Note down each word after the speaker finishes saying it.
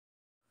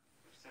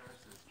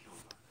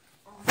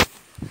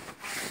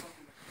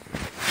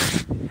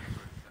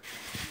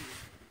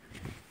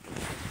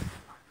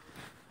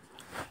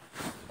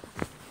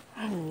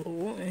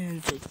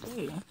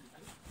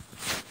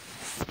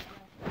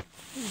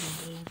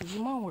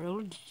Digimon were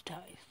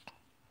redigitized.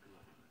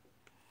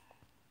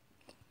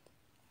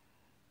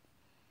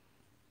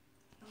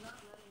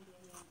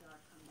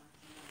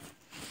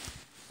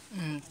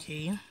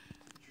 Okay.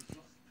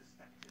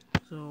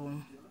 So,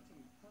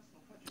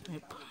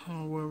 yep,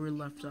 where we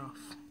left off.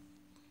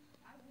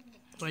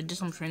 So I did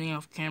some training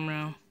off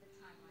camera.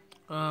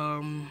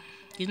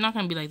 He's not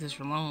gonna be like this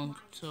for long,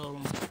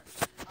 so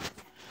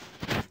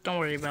don't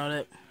worry about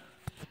it.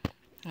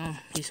 Oh,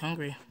 he's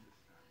hungry.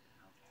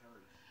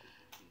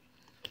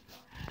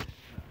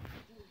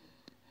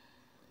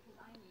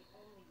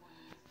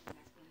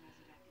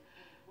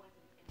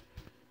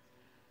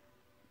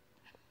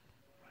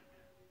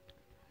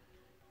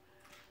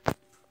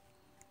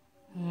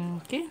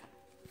 Okay.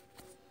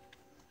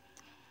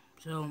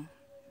 So,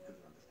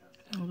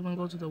 I'm gonna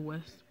go to the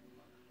west.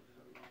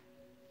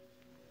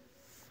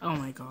 Oh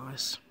my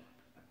gosh.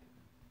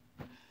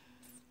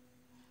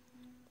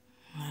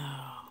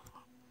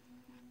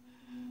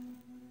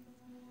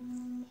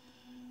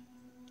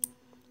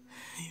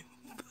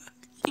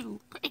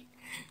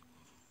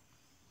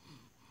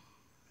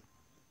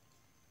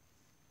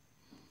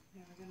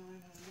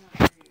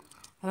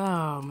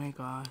 Oh my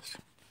gosh.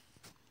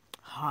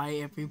 Hi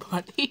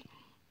everybody.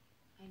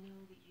 I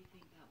know that you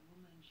think that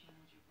woman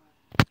channeled your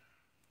brother.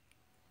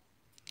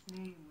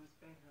 Name was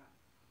Behra.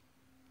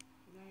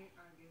 The night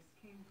Argus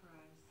came for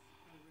us,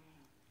 I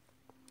ran.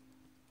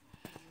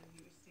 I knew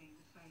he was staying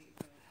to fight,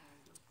 but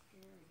I was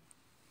scared.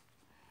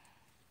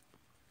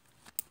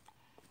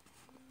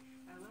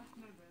 I left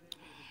my brother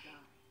here to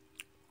die.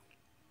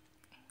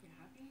 You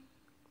happy?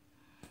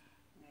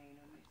 Now you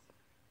know my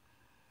secret.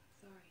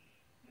 Sorry.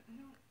 I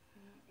don't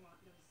want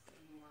this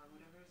anymore.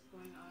 Whatever's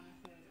going on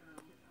with it or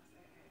with us,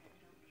 I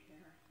don't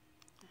care.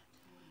 That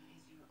totem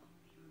is your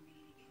only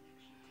remaining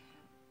connection to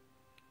him.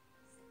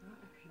 It's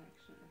not a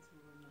connection, it's a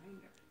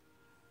reminder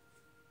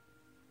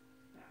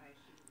that I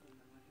shouldn't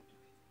leave him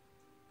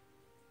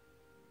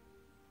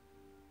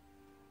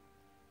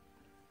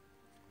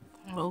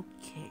unadopted.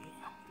 Okay.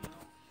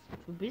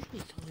 So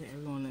basically told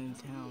everyone in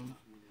town.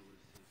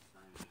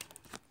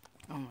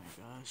 Oh my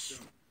gosh.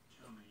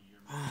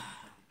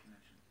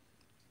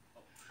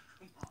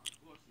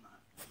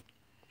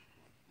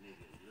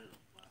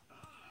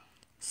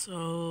 So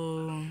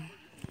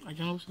I think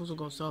we're supposed to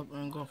go south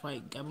and go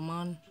fight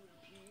Gabumon.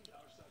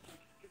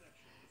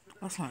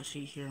 Let's not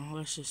cheat here.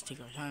 Let's just take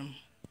our time.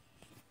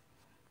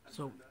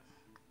 So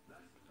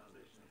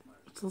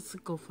let's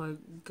go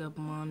fight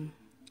Gabumon.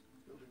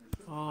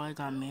 Oh, I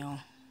got mail.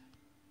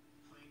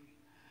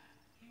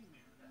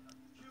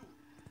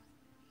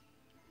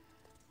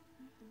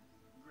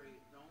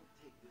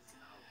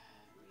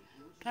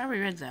 I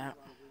already read that.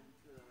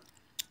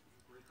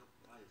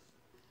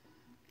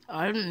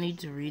 I didn't need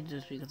to read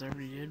this because I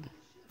already did.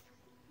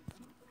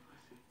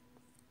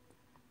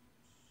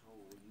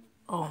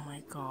 Oh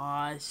my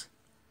gosh.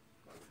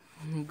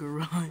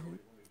 Garage.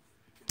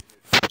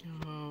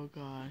 Oh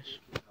gosh.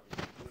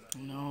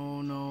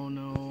 No, no,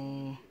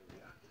 no.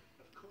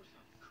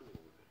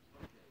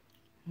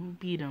 Who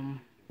beat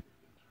him?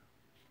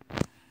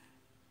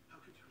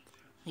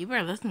 You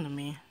better listen to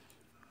me.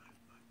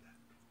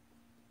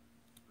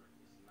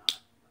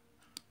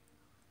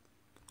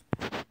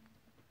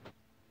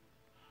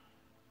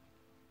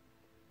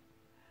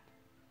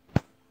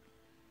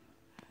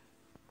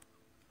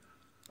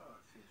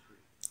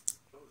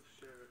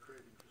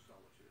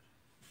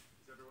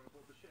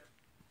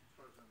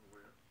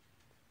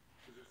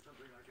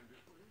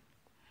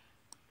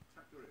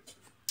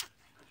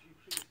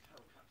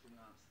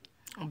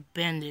 A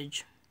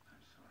bandage.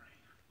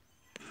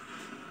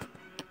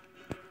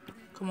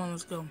 Come on,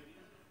 let's go.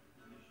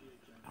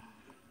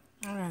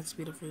 I'm gonna have to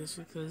speed up for this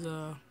because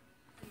I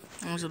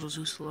was a little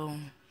too slow.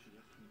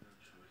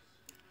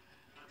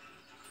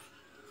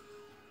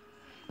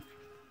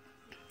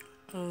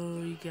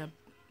 Oh, you got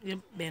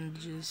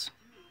bandages.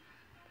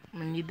 I'm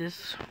gonna need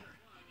this.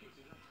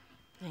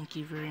 Thank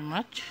you very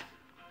much.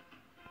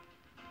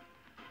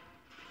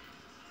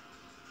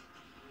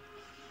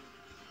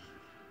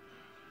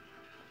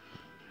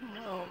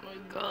 Oh my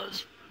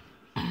gosh.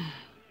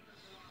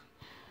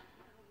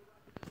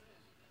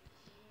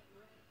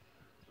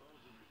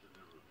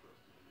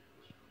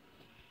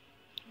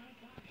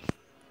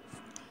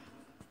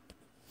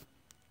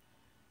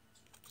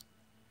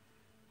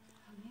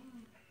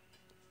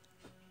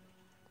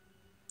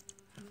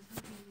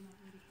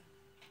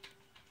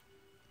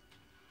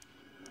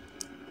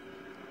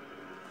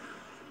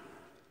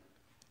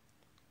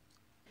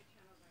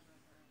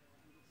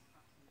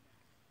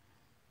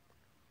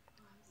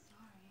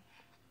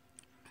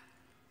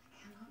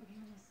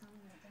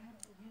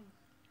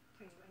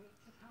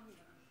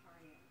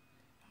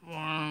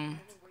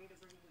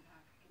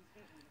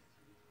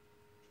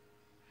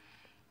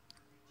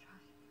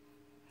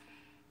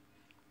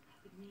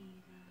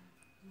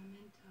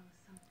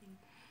 Something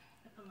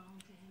that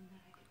belonged to him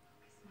that I could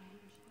focus my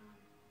energy on.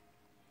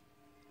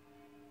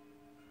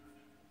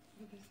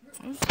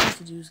 All I'm supposed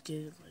to do is get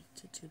it like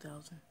to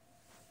 2,000.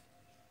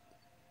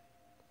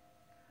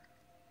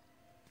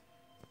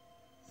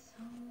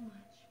 So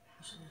much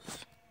power.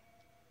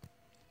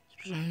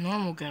 There's a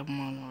normal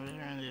Gabumon over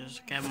there, and there's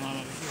a Gabumon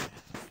over here.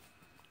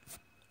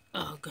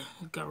 Oh,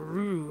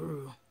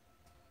 Garuru.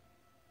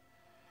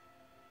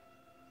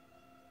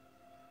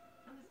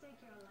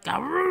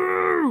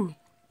 Garuru!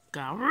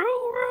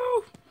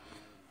 Garuru!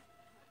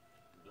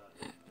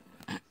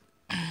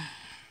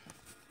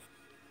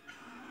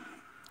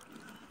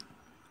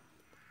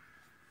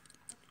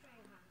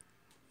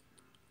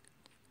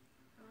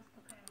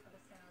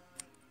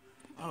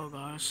 Oh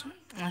gosh,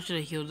 I should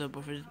have healed up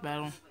before this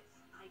battle.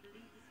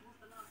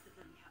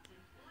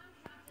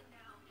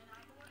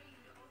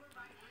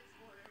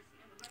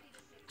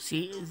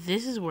 See,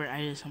 this is where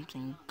I did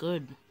something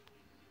good.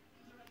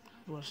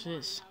 Watch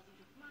this.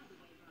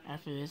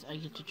 After this, I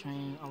get to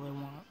train all I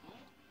want.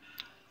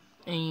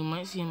 And you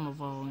might see him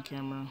evolve on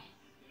camera.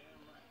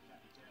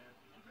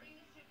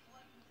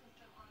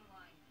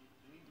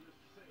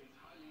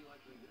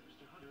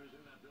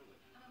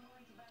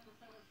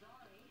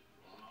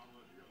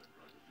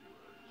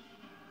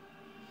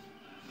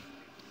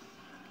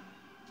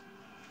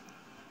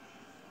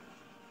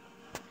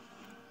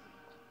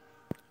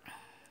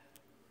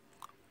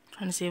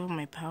 Trying to save up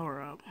my power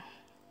up.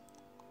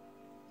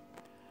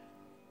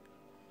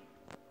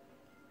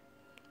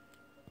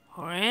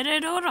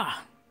 Horedora.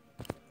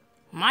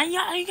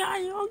 Maya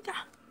yoga.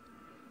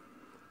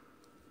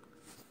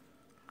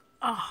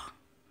 Oh.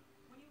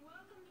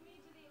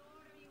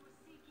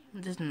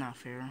 This is not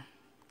fair.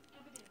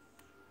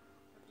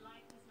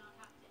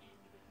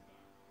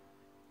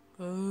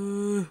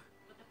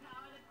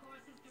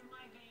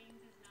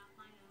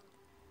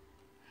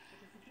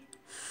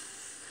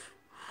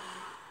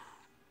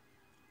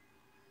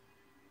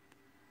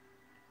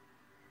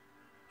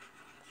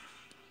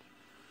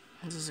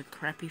 This is a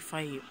crappy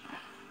fight.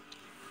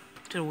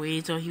 Should've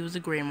waited till he was a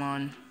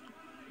Greymon.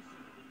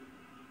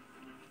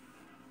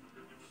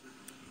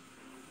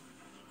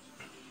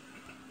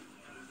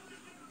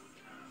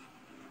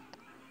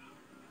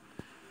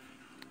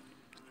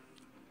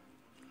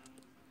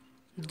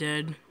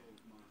 Dead.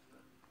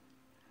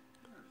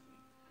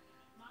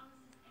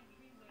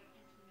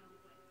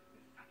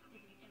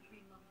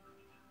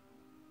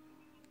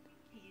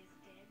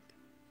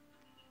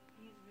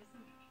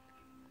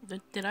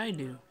 What did I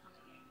do?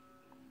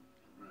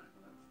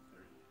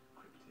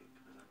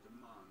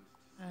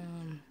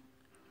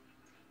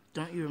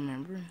 Don't you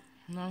remember?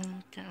 No, I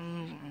can't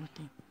remember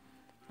anything.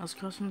 I was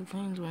crossing the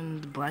plains when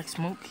the black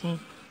smoke came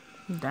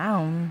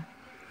down,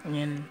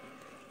 and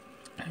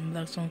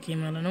black smoke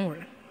came out of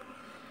nowhere.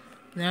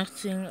 Next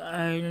thing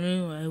I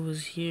knew, I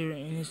was here,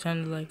 and it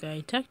sounded like I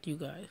attacked you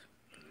guys.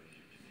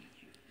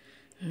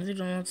 I really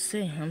don't know what to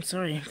say. I'm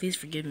sorry. Please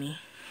forgive me.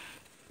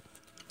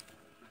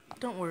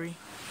 Don't worry.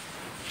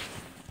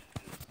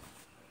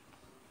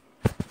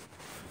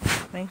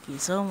 Thank you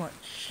so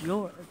much.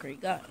 You're a great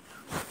guy.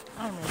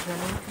 I'm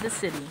returning to the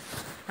city.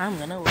 I'm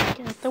gonna work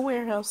at the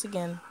warehouse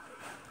again.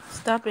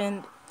 Stop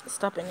in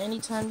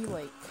anytime you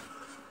like.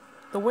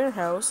 The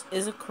warehouse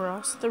is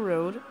across the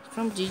road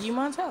from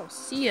Digimon's house.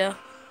 See ya.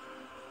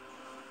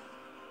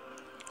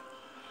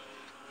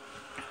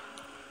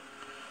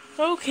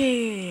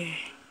 Okay.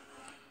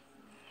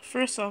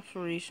 First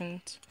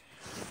operations.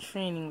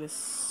 Training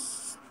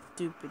this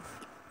stupid.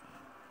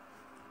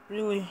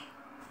 Really?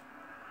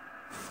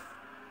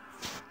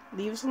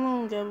 Leave us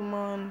alone,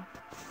 Gabumon.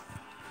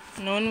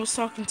 No one was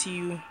talking to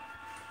you.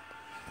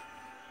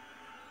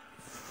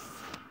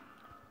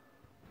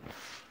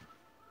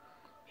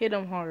 Hit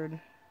him hard.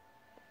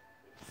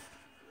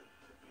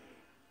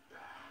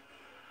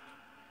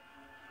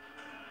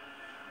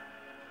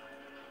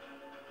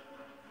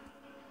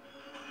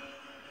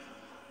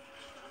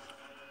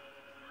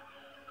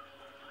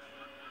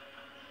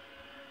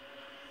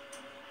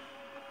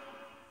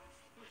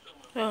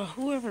 Oh,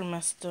 whoever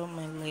messed up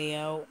my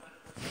layout.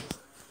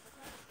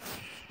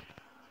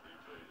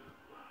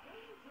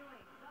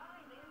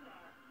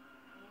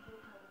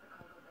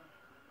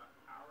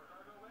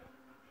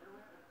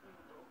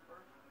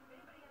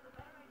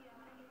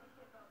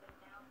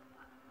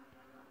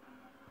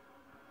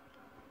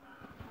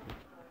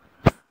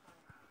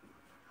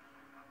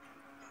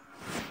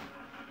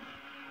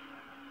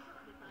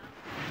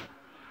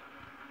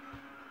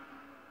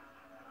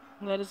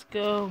 Let us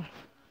go.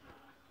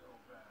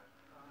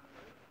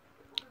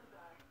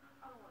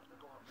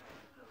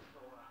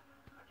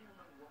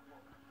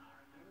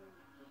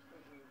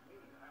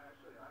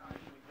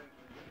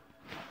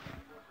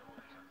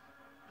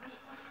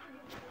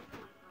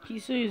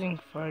 He's still using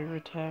fire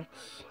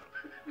attacks.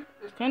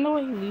 It's kind of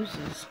why he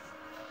loses.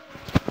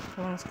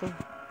 Come on, let's go.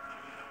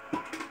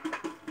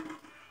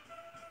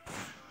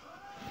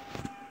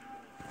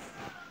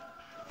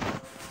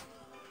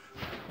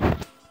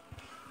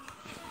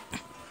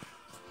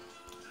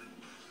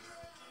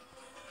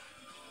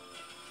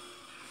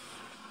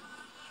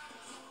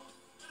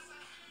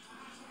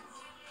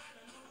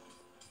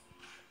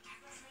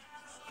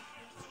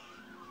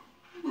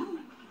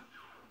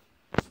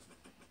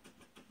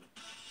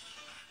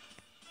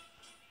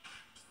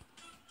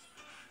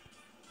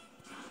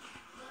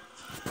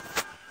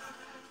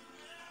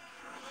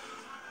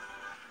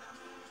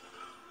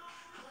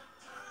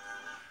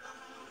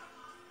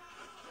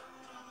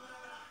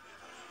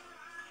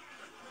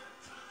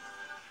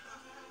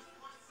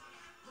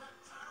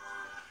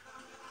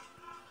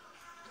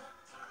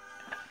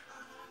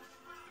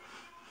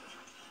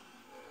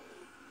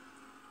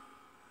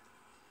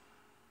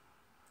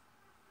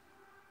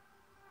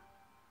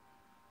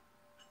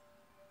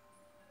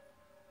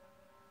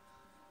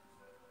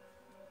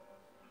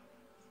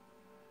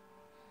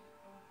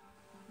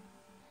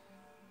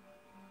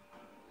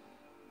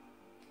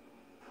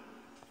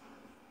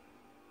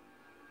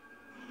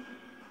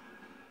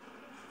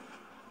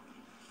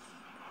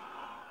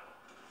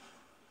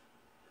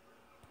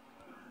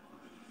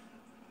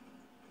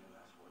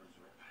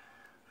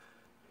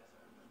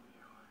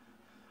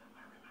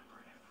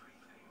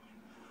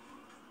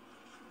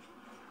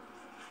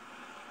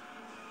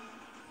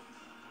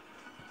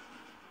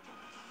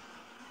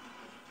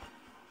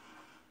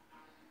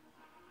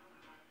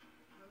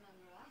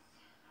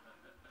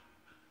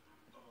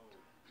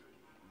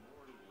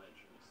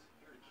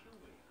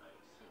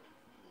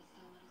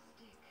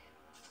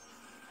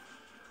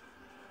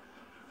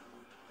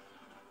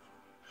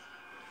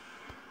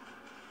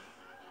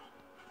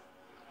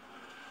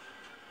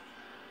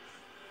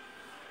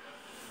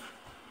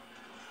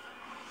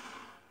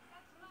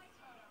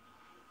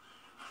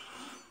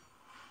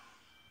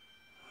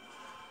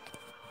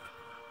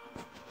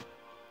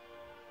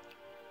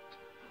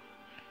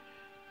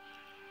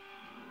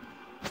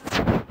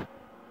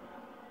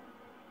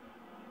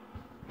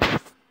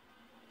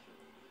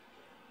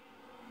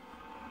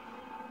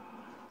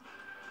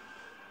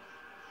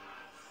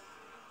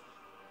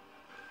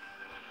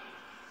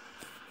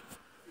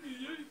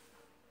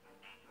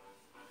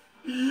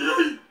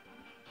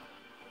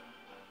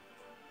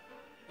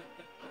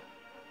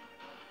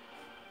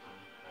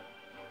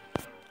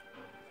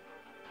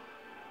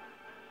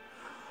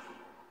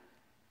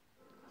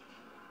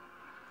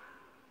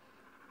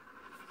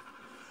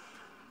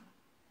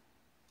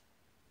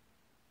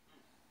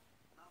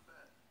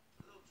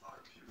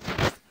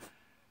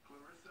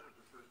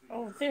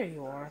 Oh, there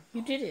you are.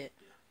 You did it.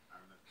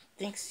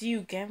 Thanks to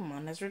you,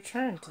 Gabumon has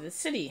returned to the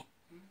city.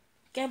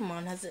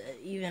 Gabumon has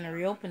even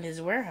reopened his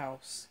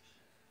warehouse.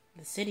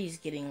 The city's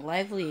getting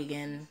lively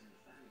again.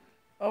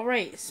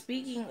 Alright,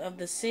 speaking of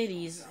the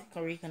city's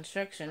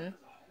reconstruction,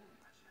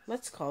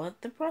 let's call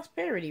it the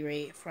prosperity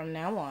rate from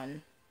now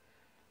on.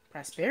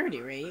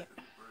 Prosperity rate?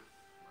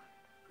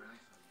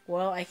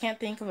 Well, I can't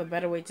think of a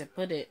better way to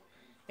put it.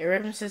 It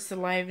references the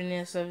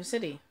liveliness of a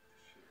city.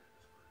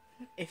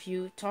 If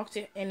you talk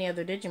to any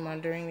other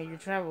Digimon during your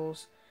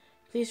travels,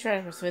 please try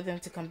to persuade them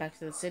to come back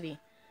to the city.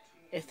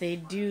 If they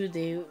do,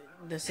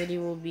 the city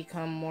will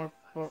become more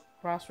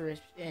prosperous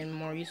and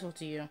more useful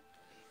to you.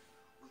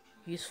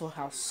 Useful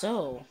how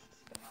so?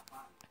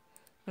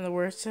 From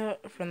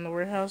the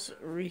warehouse,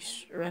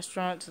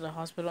 restaurant to the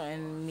hospital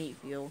and meat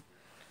field.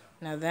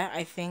 Now that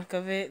I think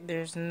of it,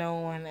 there's no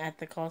one at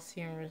the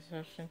Coliseum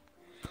reception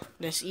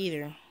desk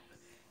either.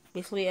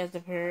 Basically, as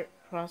the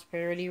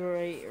prosperity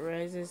rate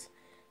rises,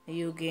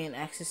 you gain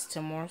access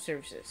to more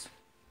services.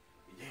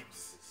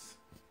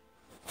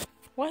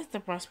 Why is the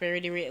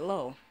prosperity rate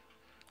low?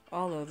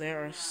 Although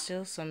there are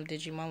still some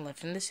Digimon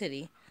left in the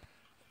city,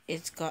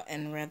 it's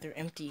gotten rather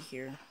empty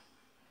here.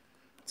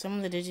 Some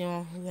of the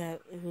Digimon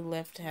who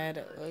left had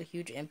a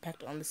huge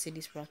impact on the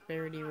city's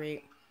prosperity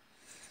rate.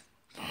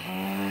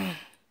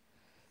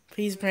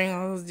 Please bring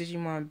all those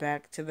Digimon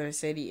back to their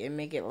city and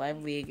make it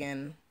lively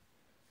again.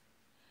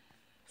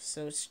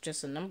 So it's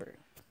just a number.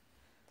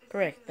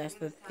 Correct, that's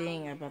the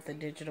thing about the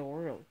digital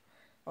world.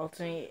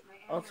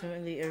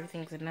 Ultimately,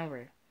 everything's a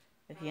number.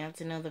 If you want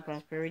to know the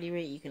prosperity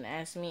rate, you can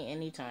ask me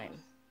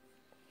anytime.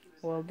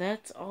 Well,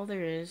 that's all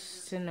there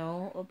is to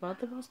know about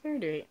the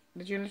prosperity rate.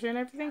 Did you understand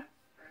everything?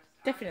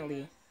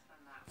 Definitely.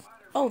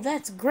 Oh,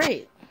 that's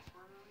great!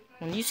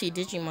 When you see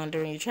Digimon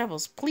during your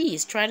travels,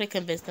 please try to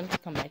convince them to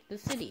come back to the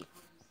city.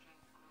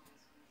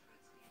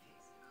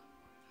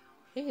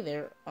 Hey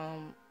there, there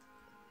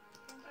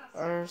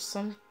are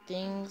some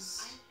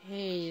things I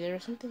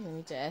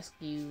need to ask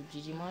you,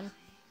 Digimon.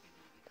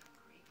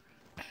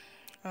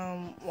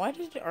 Why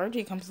did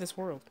RJ come to this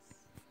world?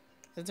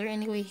 Is there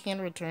any way he can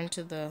return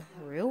to the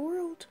real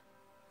world?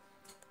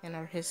 And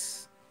are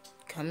his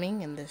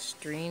coming and the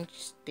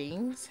strange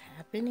things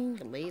happening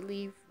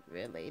lately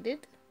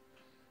related?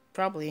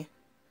 Probably.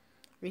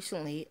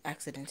 Recently,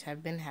 accidents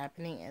have been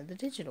happening in the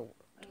digital world.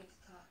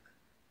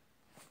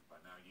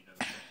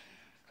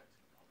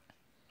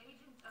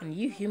 And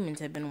you humans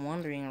have been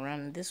wandering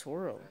around in this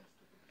world.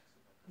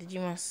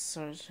 Digimon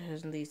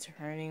suddenly started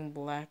turning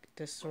black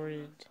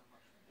distorted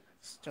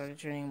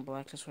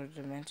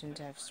dimensions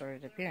have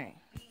started appearing.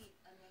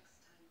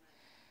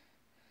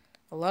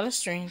 A lot of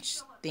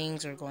strange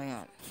things are going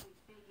on.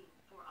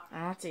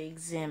 I want to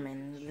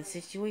examine the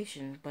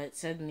situation, but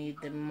suddenly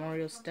the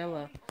memorial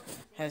stela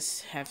have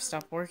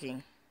stopped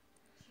working.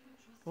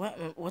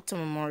 What's a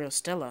memorial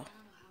stela?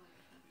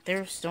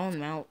 They're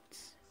stone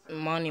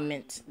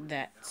monuments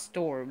that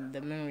store the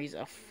memories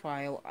of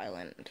File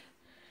Island.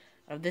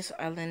 Of this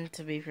island,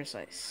 to be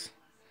precise.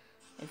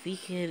 If we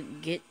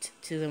could get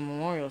to the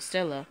memorial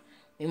stela,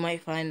 we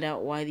might find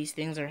out why these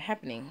things are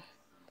happening.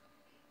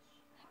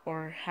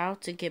 Or how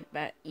to get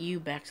you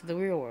back to the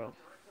real world.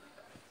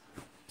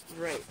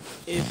 Right.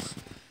 If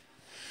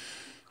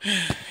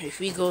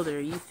we go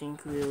there, you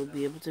think we'll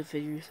be able to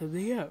figure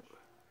something out?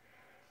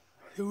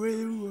 The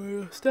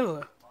memorial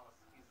stela.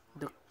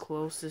 The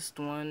closest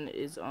one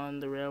is on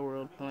the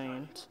railroad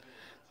plains.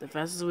 The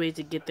fastest way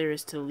to get there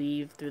is to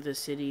leave through the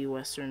city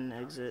western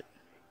exit.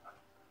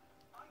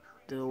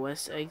 The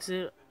west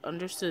exit?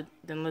 Understood.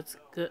 Then let's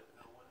go.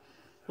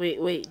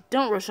 Wait,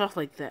 don't rush off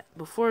like that.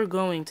 Before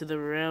going to the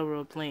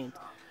railroad plains,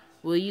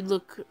 will you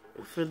look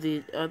for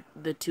the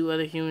two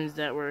other humans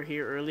that were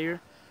here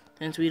earlier?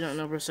 Since we don't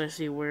know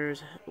precisely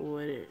where's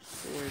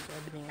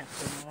happening at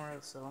the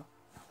memorial cell.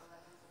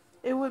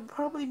 It would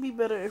probably be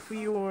better if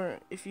you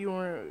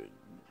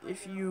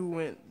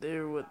went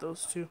there with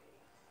those two.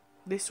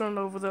 They stormed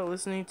off without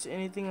listening to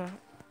anything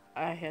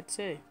I had to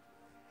say.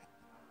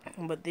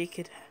 But they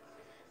could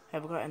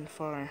have gotten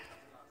far.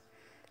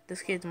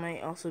 This kid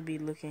might also be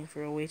looking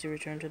for a way to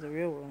return to the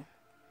real world.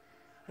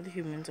 Other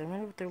humans, I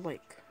wonder what they're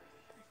like.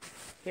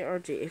 Hey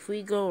RJ, if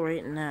we go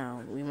right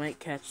now, we might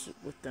catch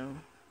with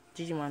them.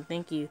 Digimon,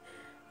 thank you.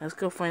 Let's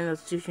go find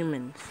those two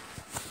humans.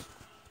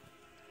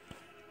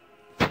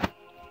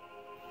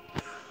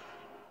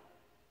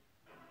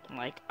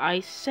 Like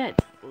I said,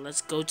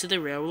 let's go to the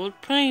railroad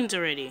plains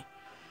already.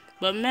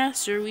 But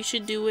Master, we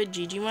should do what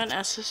Digimon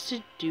asked us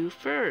to do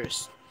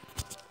first.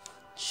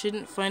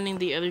 Shouldn't finding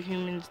the other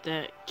humans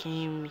that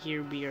came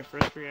here be our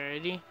first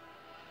priority?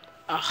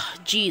 Ah,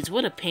 jeez,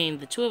 what a pain.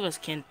 The two of us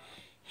can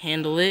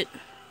handle it.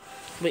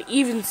 But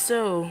even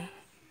so...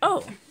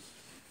 Oh!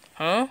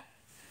 Huh?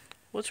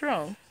 What's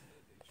wrong?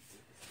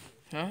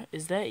 Huh?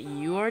 Is that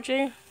you,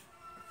 RJ?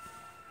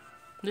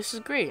 This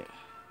is great.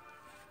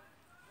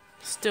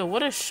 Still,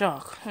 what a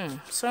shock.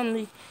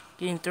 Suddenly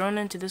getting thrown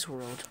into this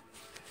world.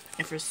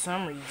 And for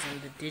some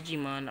reason, the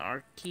Digimon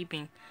are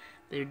keeping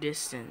their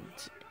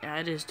distance.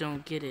 I just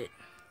don't get it.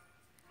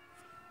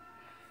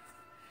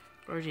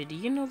 RJ, do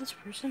you know this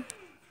person?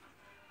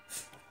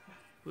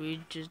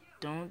 We just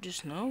don't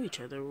just know each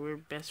other. We're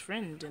best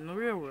friends in the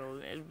real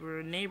world, and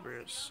we're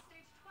neighbors.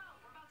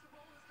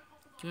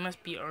 You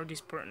must be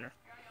RJ's partner.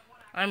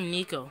 I'm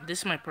Nico. This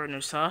is my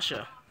partner,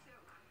 Sasha.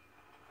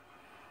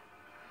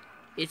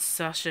 It's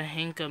Sasha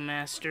Henka,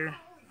 Master.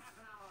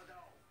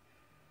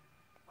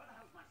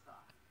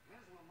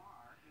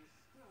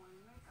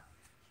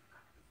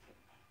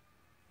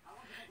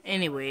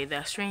 Anyway,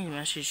 that strange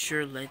message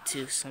sure led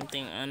to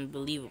something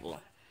unbelievable.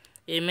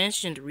 It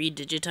mentioned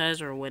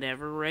redigitize or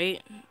whatever,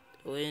 right?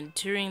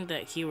 Entering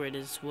that keyword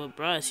is what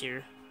brought us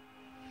here.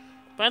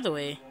 By the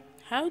way,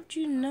 how'd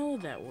you know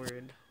that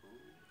word?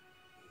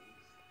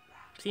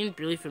 Seemed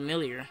really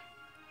familiar.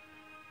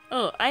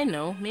 Oh, I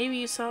know. Maybe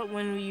you saw it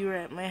when you were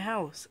at my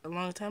house a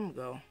long time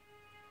ago.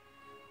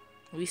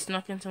 We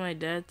snuck into my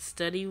dad's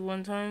study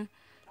one time.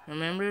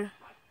 Remember?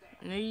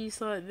 Maybe you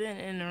saw it then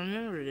and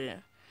remembered it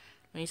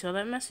when you saw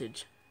that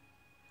message.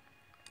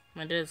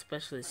 My dad's a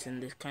specialist in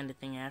this kind of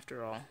thing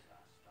after all.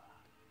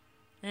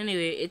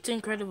 Anyway, it's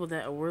incredible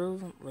that a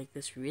world like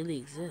this really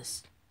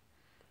exists.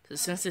 So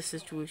since this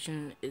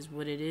situation is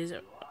what it is,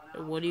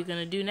 what are you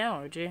gonna do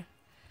now, RJ?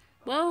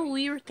 Well,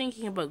 we were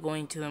thinking about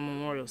going to the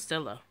Memorial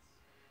Stella.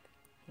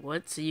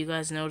 What? So you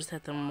guys noticed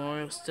that the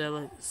Memorial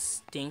Stella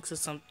stinks of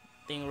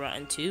something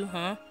rotten too,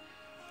 huh?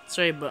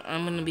 Sorry, but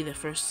I'm gonna be the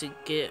first to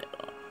get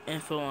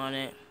info on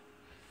it.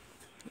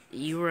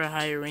 You were a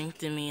higher rank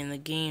than me in the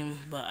game,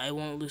 but I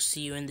won't lose to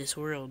you in this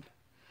world.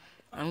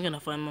 I'm gonna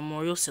find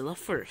Memorial Stella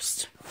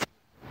first.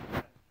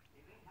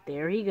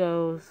 There he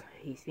goes.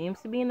 He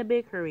seems to be in a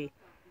big hurry.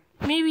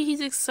 Maybe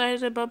he's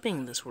excited about being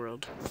in this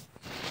world.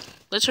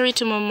 Let's hurry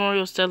to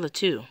Memorial Stella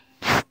too.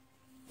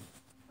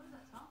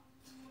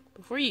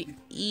 Before you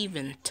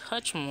even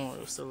touch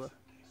Memorial Stella.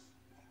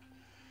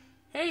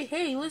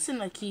 Hey, listen,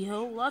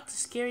 Akiho. Lots of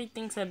scary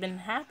things have been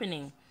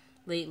happening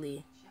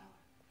lately.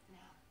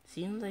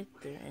 Seems like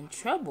they're in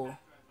trouble.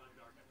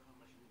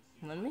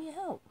 Let me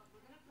help.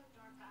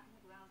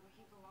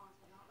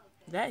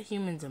 That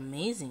human's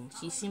amazing.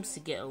 She seems to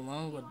get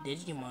along with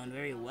Digimon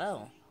very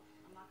well.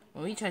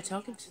 When we tried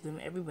talking to them,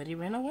 everybody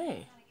ran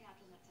away.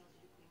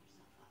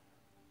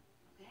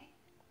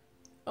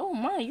 Oh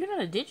my, you're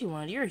not a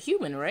Digimon. You're a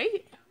human,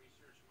 right?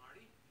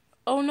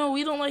 Oh no,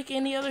 we don't like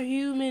any other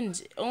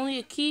humans.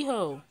 Only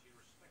Akiho.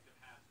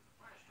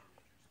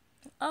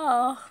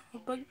 Oh,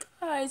 but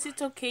guys,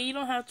 it's okay. You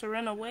don't have to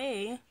run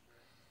away.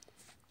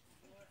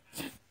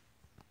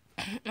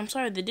 I'm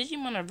sorry, the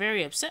Digimon are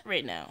very upset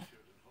right now.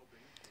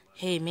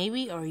 Hey,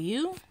 maybe are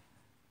you?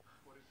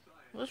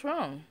 What's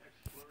wrong?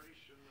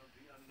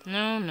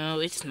 No,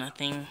 it's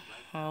nothing.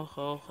 Ho,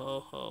 ho, ho,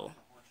 ho.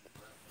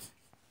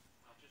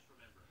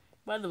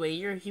 By the way,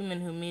 you're a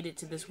human who made it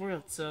to this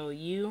world, so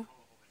you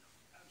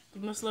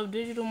must love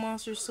digital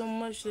monsters so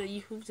much that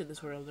you moved to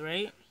this world,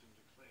 right?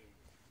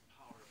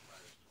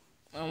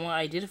 Oh, well,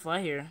 I did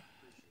fly here.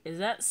 Is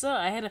that so?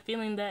 I had a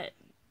feeling that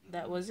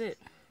was it.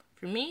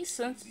 For me,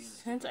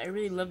 since I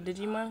really love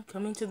Digimon,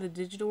 coming to the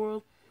digital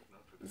world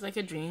is like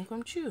a dream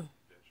come true.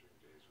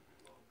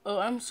 Oh,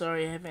 I'm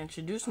sorry, I haven't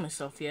introduced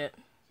myself yet.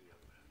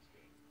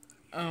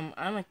 I'm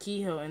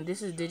Akiho, and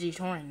this is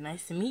Digitorin.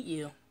 Nice to meet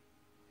you.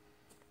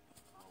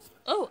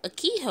 Oh,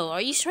 Akiho,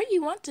 are you sure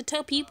you want to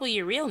tell people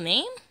your real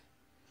name?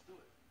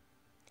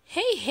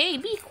 Hey,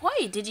 be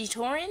quiet,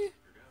 Digitorin.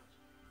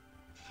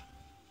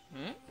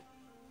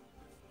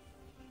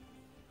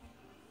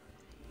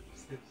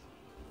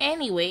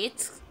 Anyway,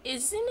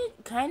 isn't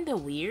it kinda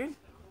weird?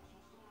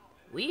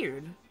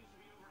 Weird?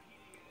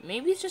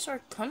 Maybe it's just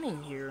our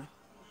coming here.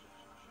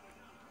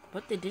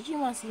 But the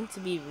Digimon seem to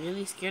be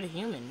really scared of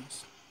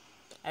humans.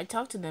 I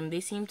talked to them,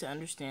 they seem to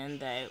understand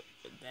that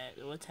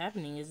what's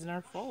happening isn't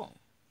our fault.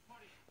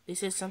 They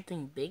said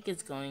something big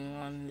is going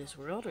on in this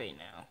world right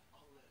now.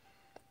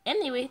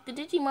 Anyway, the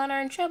Digimon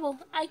are in trouble.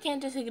 I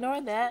can't just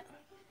ignore that.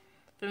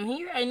 From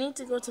here, I need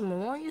to go to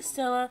Memorial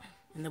Stella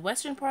in the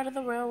western part of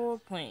the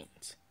railroad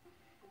plains.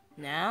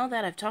 Now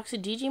that I've talked to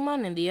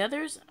Digimon and the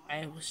others,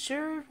 I was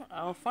sure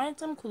I'll find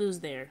some clues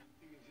there.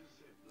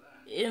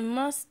 It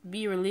must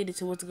be related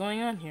to what's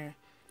going on here.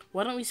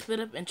 Why don't we split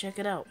up and check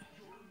it out?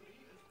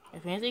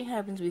 If anything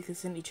happens, we can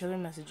send each other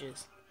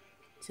messages.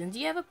 Since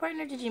you have a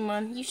partner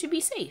Digimon, you should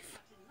be safe.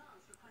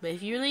 But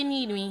if you really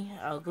need me,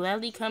 I'll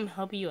gladly come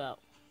help you out.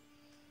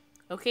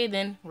 Okay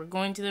then, we're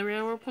going to the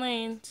railroad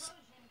plains.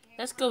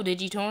 Let's go,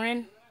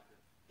 Digitorin.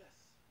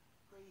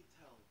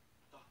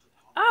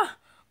 Ah!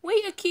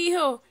 Wait,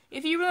 Akiho!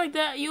 If you run like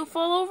that, you'll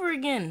fall over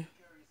again.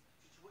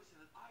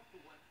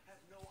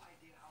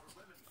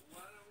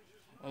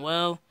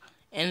 Well,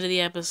 end of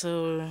the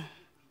episode.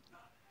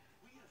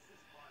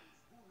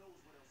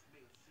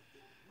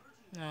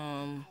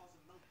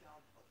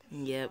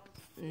 Yep.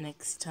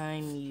 Next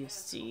time you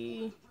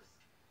see,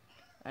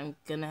 I'm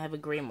gonna have a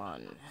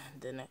Greymon.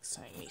 The next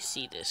time you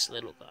see this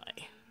little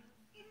guy.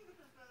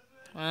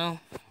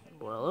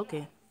 Well,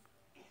 okay.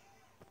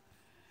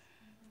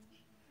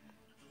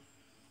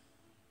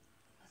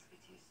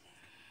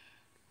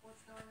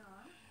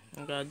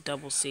 I got a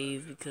double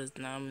save because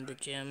now I'm in the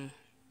gym.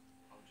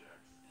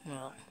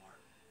 Well.